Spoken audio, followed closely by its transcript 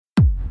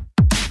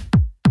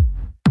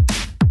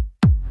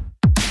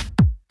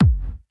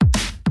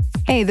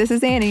Hey, this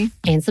is Annie.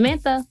 And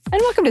Samantha.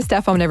 And welcome to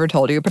Stuff Mom Never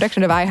Told You, a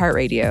production of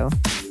iHeartRadio.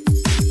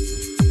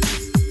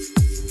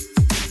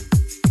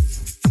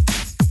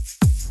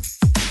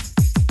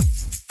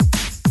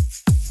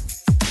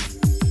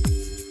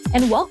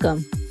 And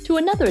welcome to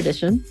another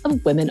edition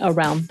of Women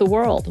Around the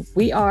World.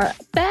 We are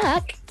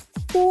back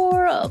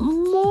for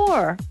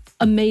more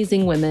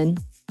amazing women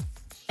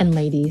and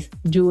ladies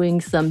doing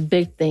some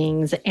big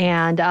things.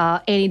 And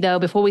Annie, though,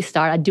 before we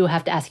start, I do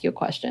have to ask you a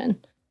question.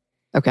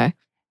 Okay.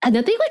 And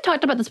I think we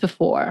talked about this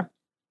before.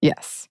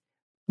 Yes.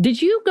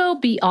 Did you go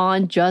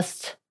beyond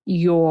just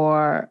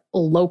your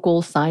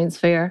local science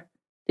fair?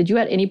 Did you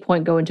at any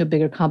point go into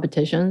bigger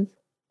competitions?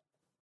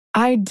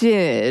 I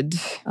did.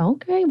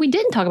 Okay. We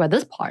didn't talk about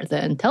this part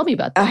then. Tell me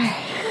about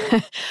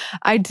that.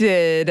 I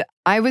did.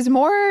 I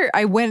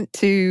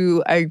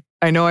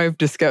know I've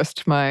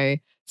discussed my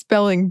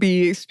spelling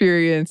bee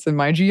experience and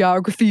my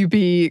geography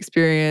bee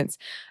experience.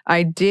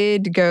 I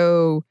did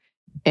go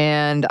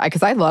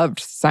because I loved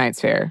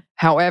science fair.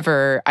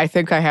 However, I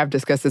think I have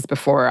discussed this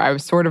before. I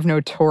was sort of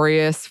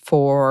notorious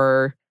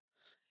for,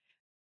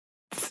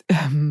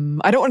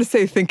 I don't want to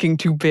say thinking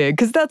too big,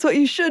 because that's what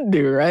you should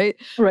do, right?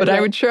 But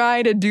I would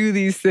try to do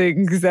these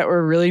things that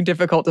were really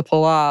difficult to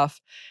pull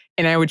off,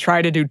 and I would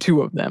try to do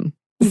two of them.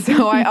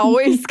 So I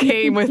always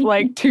came with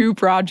like two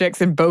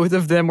projects, and both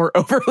of them were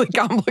overly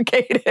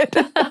complicated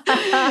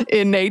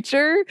in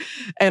nature.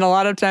 And a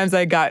lot of times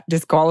I got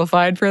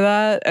disqualified for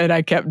that, and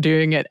I kept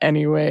doing it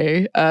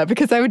anyway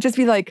because I would just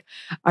be like,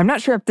 I'm not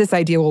sure if this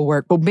idea will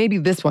work, but maybe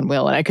this one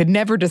will. And I could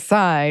never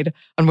decide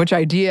on which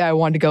idea I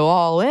wanted to go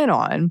all in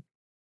on.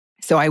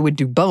 So I would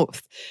do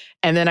both.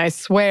 And then I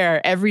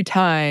swear every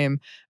time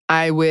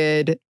I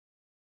would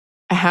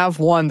have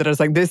one that I was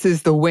like, this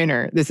is the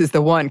winner. This is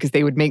the one, because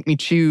they would make me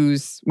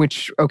choose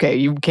which, okay,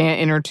 you can't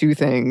enter two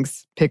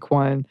things, pick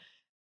one.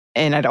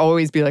 And I'd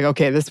always be like,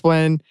 okay, this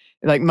one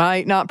like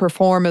might not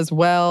perform as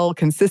well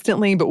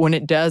consistently, but when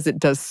it does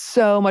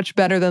so much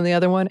better than the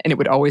other one. And it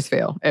would always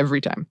fail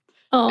every time.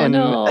 Oh, and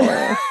no.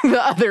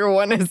 The other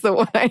one is the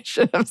one I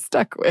should have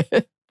stuck with.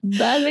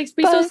 That makes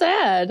me so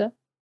sad.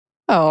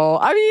 Oh,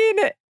 I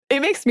mean, it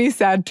makes me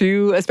sad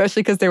too,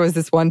 especially because there was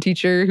this one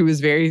teacher who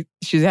was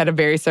she had a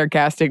very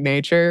sarcastic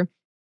nature.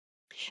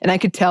 And I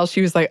could tell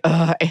she was like,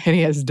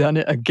 Annie has done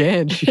it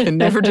again. She can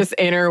never just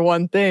enter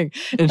one thing.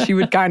 And she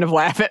would kind of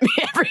laugh at me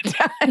every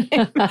time.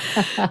 But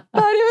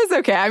it was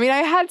okay. I mean, I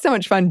had so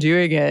much fun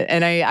doing it.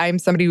 And I'm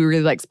somebody who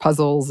really likes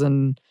puzzles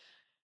and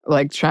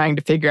like trying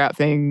to figure out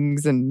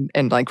things and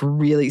like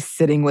really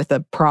sitting with a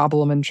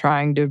problem and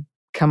trying to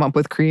come up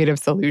with creative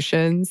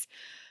solutions.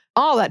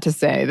 All that to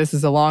say, this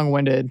is a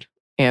long-winded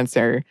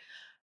answer.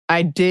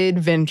 I did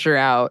venture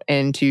out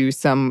into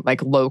some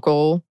like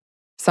local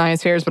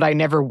science fairs, but I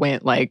never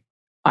went like,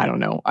 I don't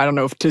know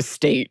if to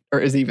state or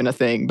is even a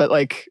thing, but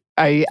like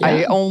I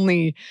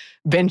only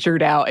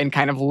ventured out in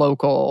kind of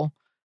local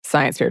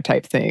science fair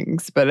type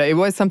things. But it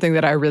was something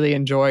that I really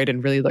enjoyed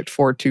and really looked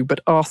forward to,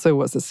 but also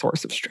was a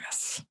source of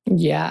stress.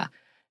 Yeah.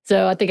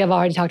 So I think I've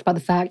already talked about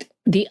the fact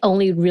the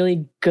only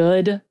really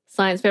good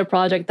science fair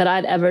project that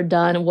I'd ever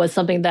done was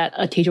something that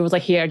a teacher was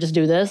like, here, just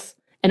do this,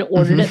 and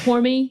ordered it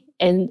for me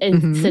and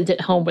sent it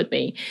home with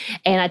me.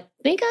 And I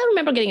think I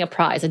remember getting a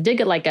prize. I did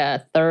get like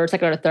a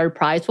second or third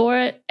prize for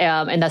it.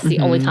 And that's the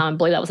only time, I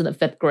believe that was in the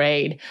 5th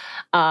grade.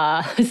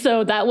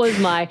 So that was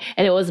and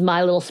it was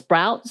my little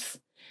sprouts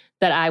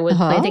that I was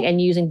planting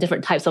and using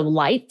different types of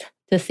light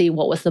to see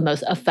what was the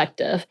most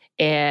effective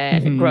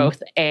in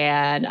growth.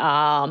 And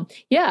I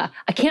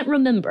can't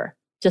remember.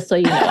 Just so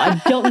you know,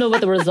 I don't know what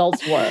the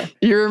results were.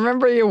 You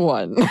remember you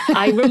won.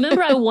 I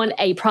remember I won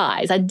a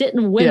prize. I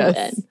didn't win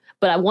then,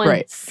 but I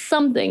won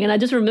something. And I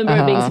just remember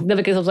it being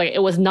significant. I was like,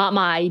 it was not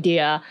my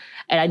idea.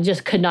 And I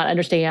just could not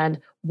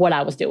understand what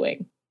I was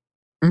doing.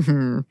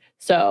 Mm-hmm.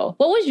 So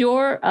what was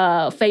your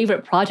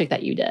favorite project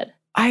that you did?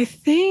 I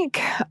think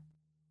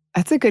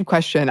that's a good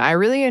question. I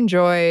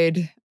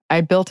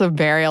built a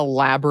very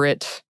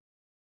elaborate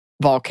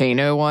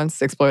volcano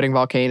once, exploding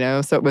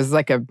volcano. So it was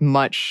like a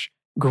much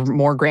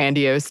more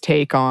grandiose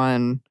take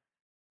on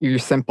your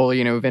simple,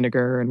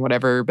 vinegar and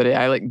whatever. But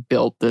I like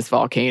built this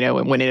volcano,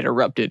 and when it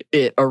erupted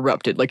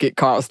like it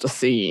caused a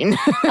scene.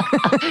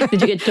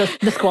 Did you get just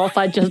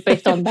disqualified just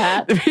based on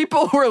that?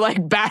 People were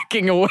like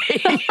backing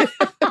away.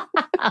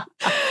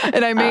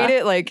 And I made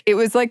it like, it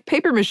was like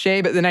paper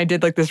mache, but then I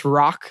did like this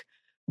rock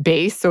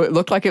base, so it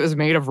looked like it was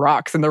made of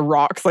rocks, and the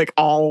rocks like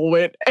all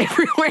went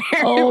everywhere.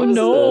 Oh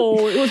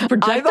no, it was a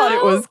projectile? I thought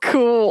it was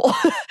cool.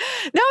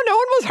 No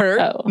one was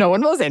hurt. Oh. No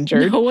one was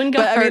injured. No one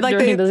got hurt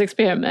during this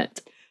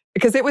experiment.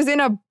 Because it was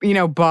in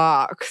a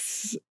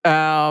box,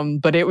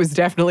 but it was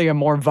definitely a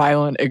more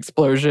violent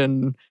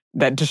explosion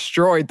that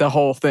destroyed the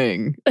whole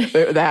thing.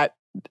 That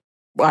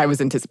I was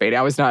anticipating.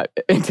 I was not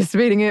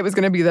anticipating it was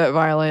going to be that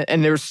violent,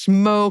 and there was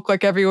smoke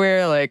like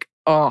everywhere. Like,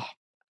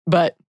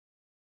 but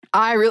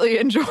I really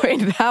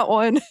enjoyed that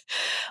one.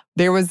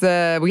 There was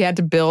we had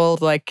to build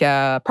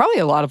probably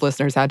a lot of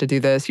listeners had to do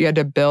this. You had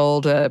to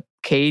build a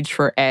cage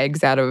for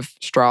eggs out of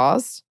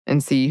straws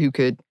and see who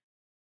could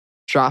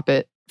drop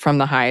it from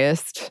the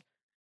highest.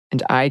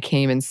 And I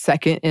came in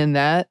second in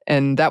that.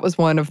 And that was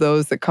one of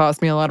those that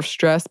caused me a lot of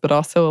stress, but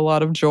also a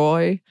lot of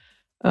joy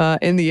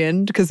in the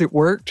end, because it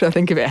worked. I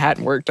think if it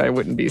hadn't worked, I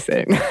wouldn't be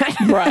saying that.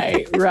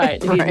 Right.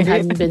 If you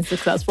hadn't been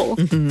successful.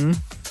 Mm-hmm.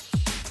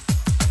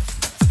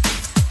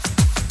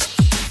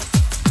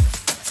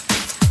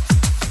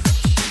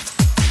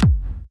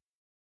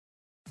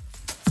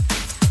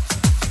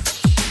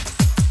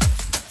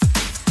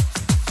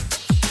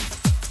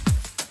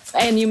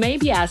 And you may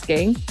be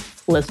asking,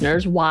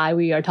 listeners, why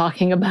we are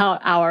talking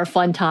about our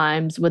fun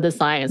times with the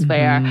science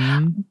fair.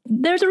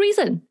 There's a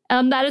reason.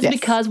 That is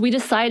because we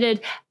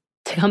decided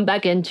to come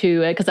back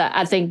into it, because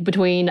I think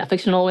between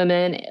fictional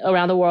women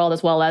around the world,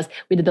 as well as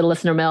we did the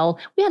listener mail,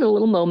 we had a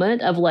little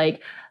moment of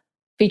like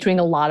featuring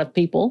a lot of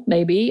people,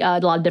 maybe a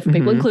lot of different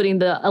people, including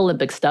the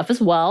Olympic stuff as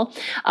well,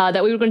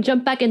 that we were going to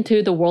jump back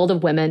into the world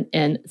of women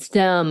in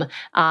STEM.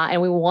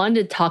 And we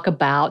wanted to talk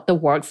about the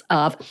works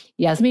of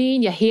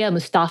Yasmine, Yehia,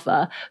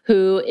 Moustafa,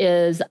 who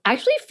is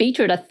actually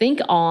featured, I think,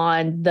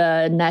 on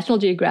the National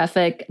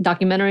Geographic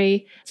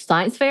documentary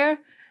Science Fair.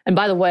 And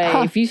by the way,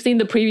 if you've seen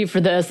the preview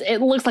for this, it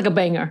looks like a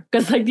banger,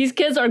 because like these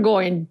kids are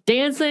going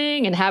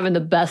dancing and having the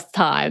best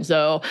time.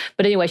 So,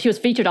 but anyway, she was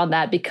featured on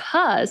that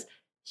because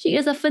she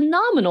is a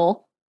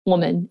phenomenal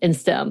woman in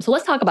STEM. So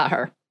let's talk about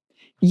her.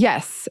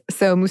 Yes.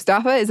 So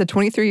Moustafa is a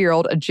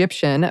 23-year-old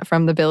Egyptian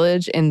from the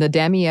village in the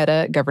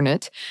Damietta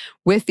Governorate.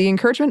 With the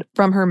encouragement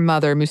from her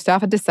mother,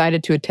 Moustafa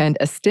decided to attend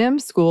a STEM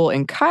school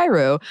in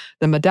Cairo,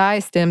 the Madai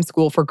STEM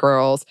School for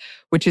Girls,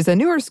 which is a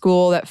newer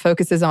school that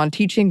focuses on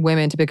teaching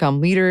women to become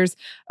leaders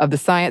of the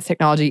science,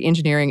 technology,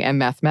 engineering, and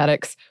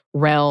mathematics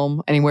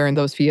realm, anywhere in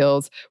those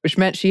fields, which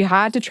meant she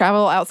had to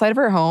travel outside of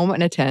her home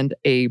and attend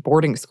a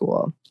boarding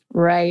school.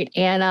 Right.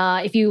 And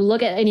if you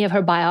look at any of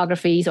her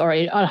biographies or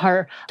on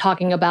her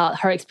talking about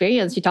her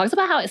experience, she talks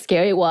about how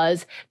scary it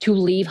was to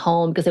leave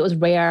home, because it was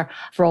rare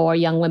for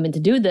young women to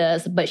do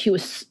this. But she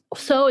was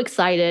so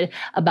excited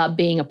about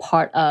being a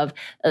part of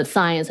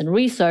science and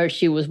research.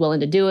 She was willing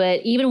to do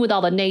it. Even with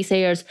all the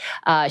naysayers,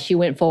 she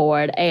went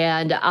forward.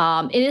 And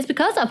it is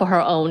because of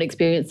her own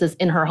experiences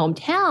in her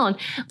hometown,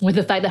 with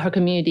the fact that her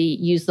community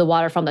used the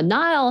water from the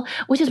Nile,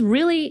 which is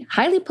really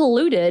highly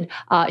polluted.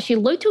 She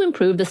looked to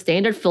improve the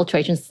standard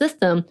filtration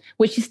system,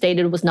 which she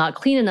stated was not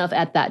clean enough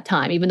at that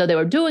time. Even though they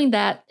were doing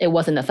that, it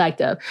wasn't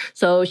effective.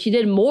 So she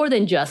did more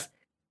than just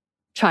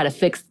try to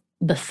fix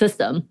the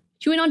system.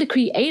 She went on to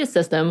create a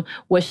system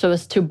which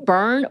was to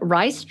burn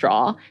rice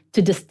straw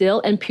to distill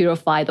and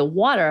purify the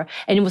water,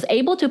 and was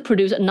able to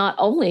produce not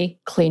only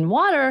clean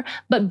water,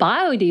 but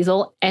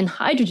biodiesel and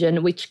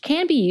hydrogen, which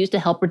can be used to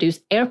help reduce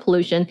air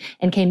pollution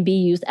and can be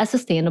used as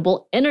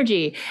sustainable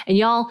energy. And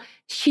y'all,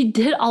 she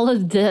did all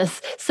of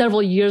this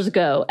several years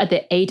ago at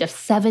the age of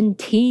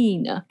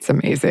 17. It's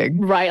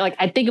amazing. Right? Like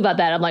I think about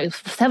that, I'm like,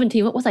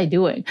 17, what was I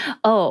doing?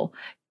 Oh,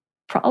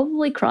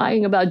 probably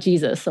crying about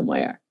Jesus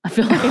somewhere. I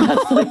feel like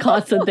that's the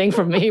constant thing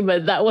for me,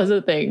 but that was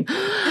a thing.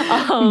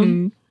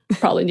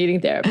 Probably needing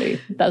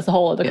therapy. That's a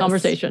whole other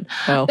conversation.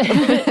 Well.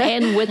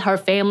 And with her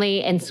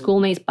family and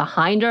schoolmates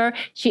behind her,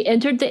 she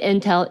entered the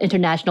Intel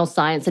International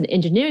Science and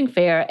Engineering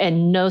Fair,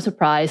 and no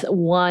surprise,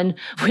 won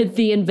with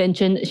the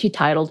invention she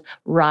titled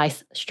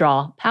Rice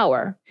Straw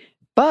Power.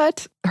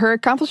 But her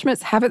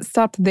accomplishments haven't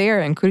stopped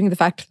there, including the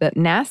fact that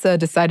NASA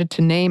decided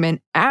to name an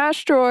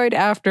asteroid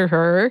after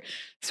her.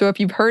 So if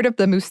you've heard of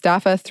the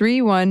Moustafa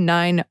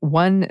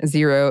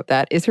 31910,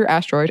 that is her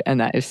asteroid,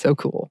 and that is so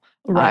cool.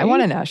 Right? I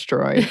want an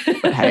asteroid,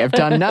 but I have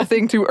done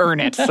nothing to earn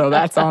it, so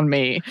that's on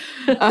me.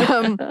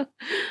 And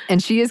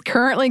she is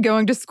currently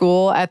going to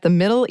school at the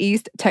Middle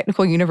East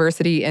Technical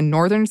University in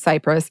Northern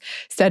Cyprus,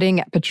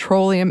 studying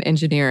petroleum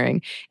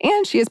engineering.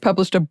 And she has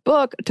published a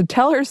book to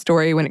tell her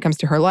story when it comes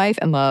to her life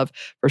and love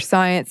for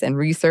science and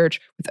research,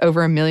 with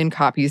over 1 million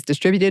copies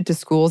distributed to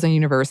schools and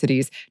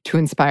universities to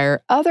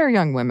inspire other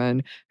young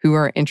women who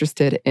are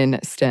interested in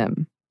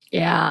STEM.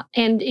 Yeah.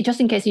 And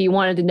just in case you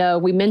wanted to know,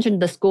 we mentioned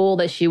the school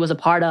that she was a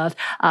part of.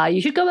 You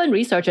should go and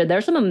research it.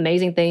 There's some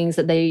amazing things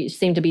that they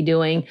seem to be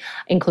doing,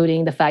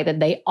 including the fact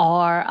that they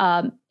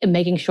are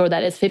making sure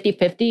that it's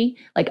 50-50,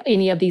 like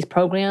any of these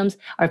programs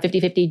are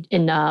 50-50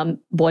 in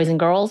boys and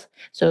girls,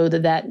 so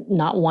that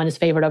not one is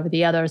favored over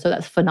the other. So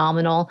that's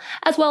phenomenal,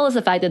 as well as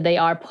the fact that they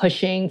are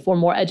pushing for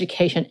more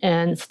education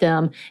in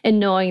STEM and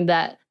knowing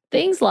that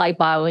things like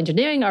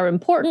bioengineering are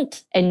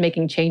important and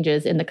making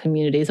changes in the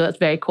community. So that's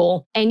very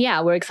cool. And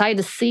yeah, we're excited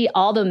to see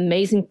all the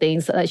amazing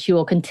things that she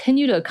will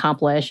continue to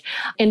accomplish.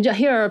 And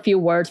here are a few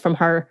words from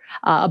her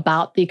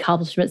about the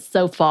accomplishments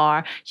so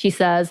far. She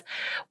says,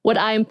 "What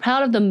I am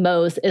proud of the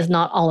most is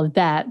not all of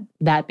that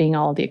being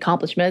all of the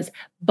accomplishments,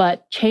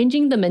 but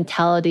changing the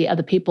mentality of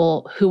the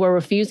people who are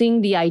refusing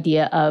the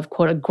idea of,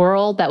 quote, a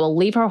girl that will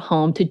leave her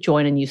home to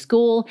join a new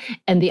school,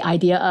 and the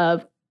idea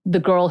of the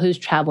girl who's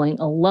traveling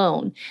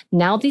alone.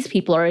 Now these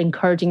people are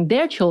encouraging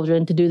their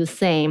children to do the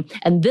same,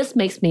 and this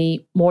makes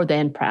me more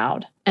than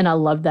proud." And I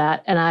love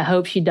that. And I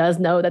hope she does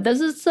know that this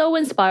is so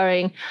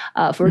inspiring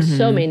for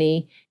so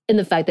many, in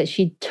the fact that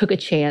she took a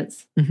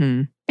chance.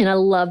 And I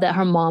love that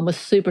her mom was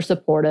super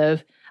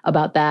supportive.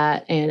 about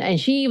that. And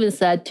she even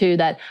said too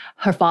that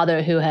her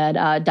father, who had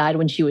died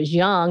when she was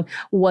young,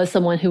 was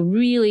someone who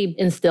really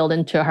instilled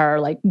into her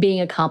like being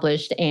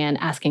accomplished and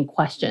asking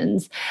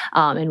questions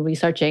and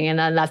researching. And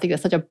I think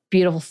that's such a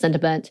beautiful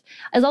sentiment,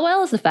 as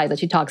well as the fact that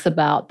she talks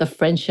about the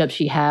friendship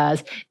she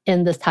has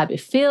in this type of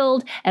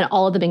field and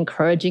all of them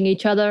encouraging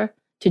each other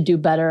to do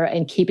better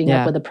and keeping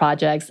up with the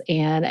projects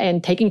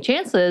and taking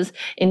chances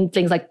in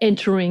things like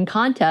entering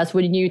contests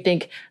when you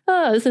think,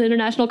 oh, this is an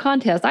international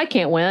contest, I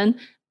can't win.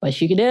 But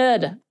she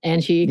did,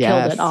 and she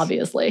killed it,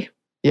 obviously.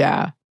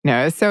 Yeah.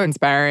 No, it's so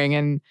inspiring.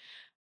 And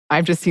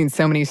I've just seen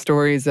so many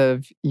stories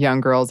of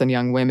young girls and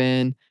young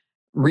women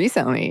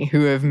recently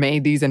who have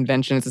made these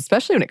inventions,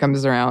 especially when it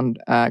comes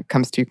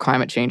to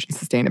climate change and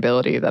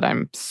sustainability, that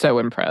I'm so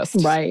impressed.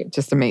 Right.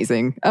 Just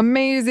amazing.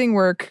 Amazing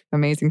work,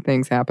 amazing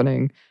things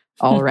happening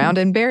all around,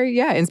 and very,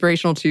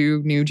 inspirational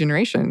to new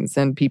generations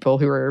and people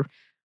who are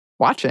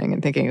watching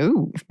and thinking,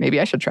 ooh, maybe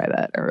I should try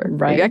that, or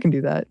maybe I can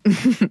do that.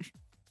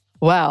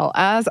 Well,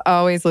 as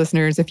always,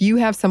 listeners, if you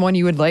have someone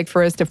you would like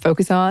for us to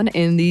focus on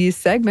in these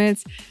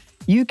segments,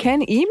 you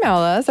can email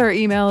us. Our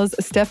email is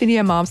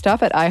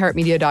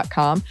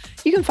stephaniamomstuff@iheartmedia.com.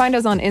 You can find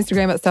us on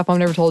Instagram at Stuff Mom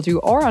Never Told You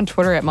or on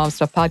Twitter at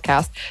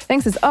MomStuffPodcast.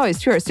 Thanks as always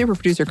to our super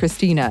producer,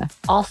 Christina.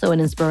 Also an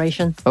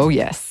inspiration. Oh,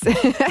 yes.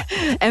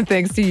 And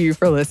thanks to you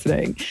for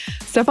listening.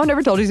 Stuff Mom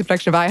Never Told You is a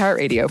production of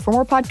iHeartRadio. For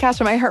more podcasts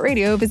from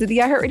iHeartRadio, visit the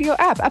iHeartRadio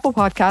app, Apple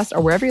Podcasts,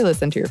 or wherever you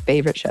listen to your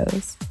favorite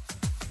shows.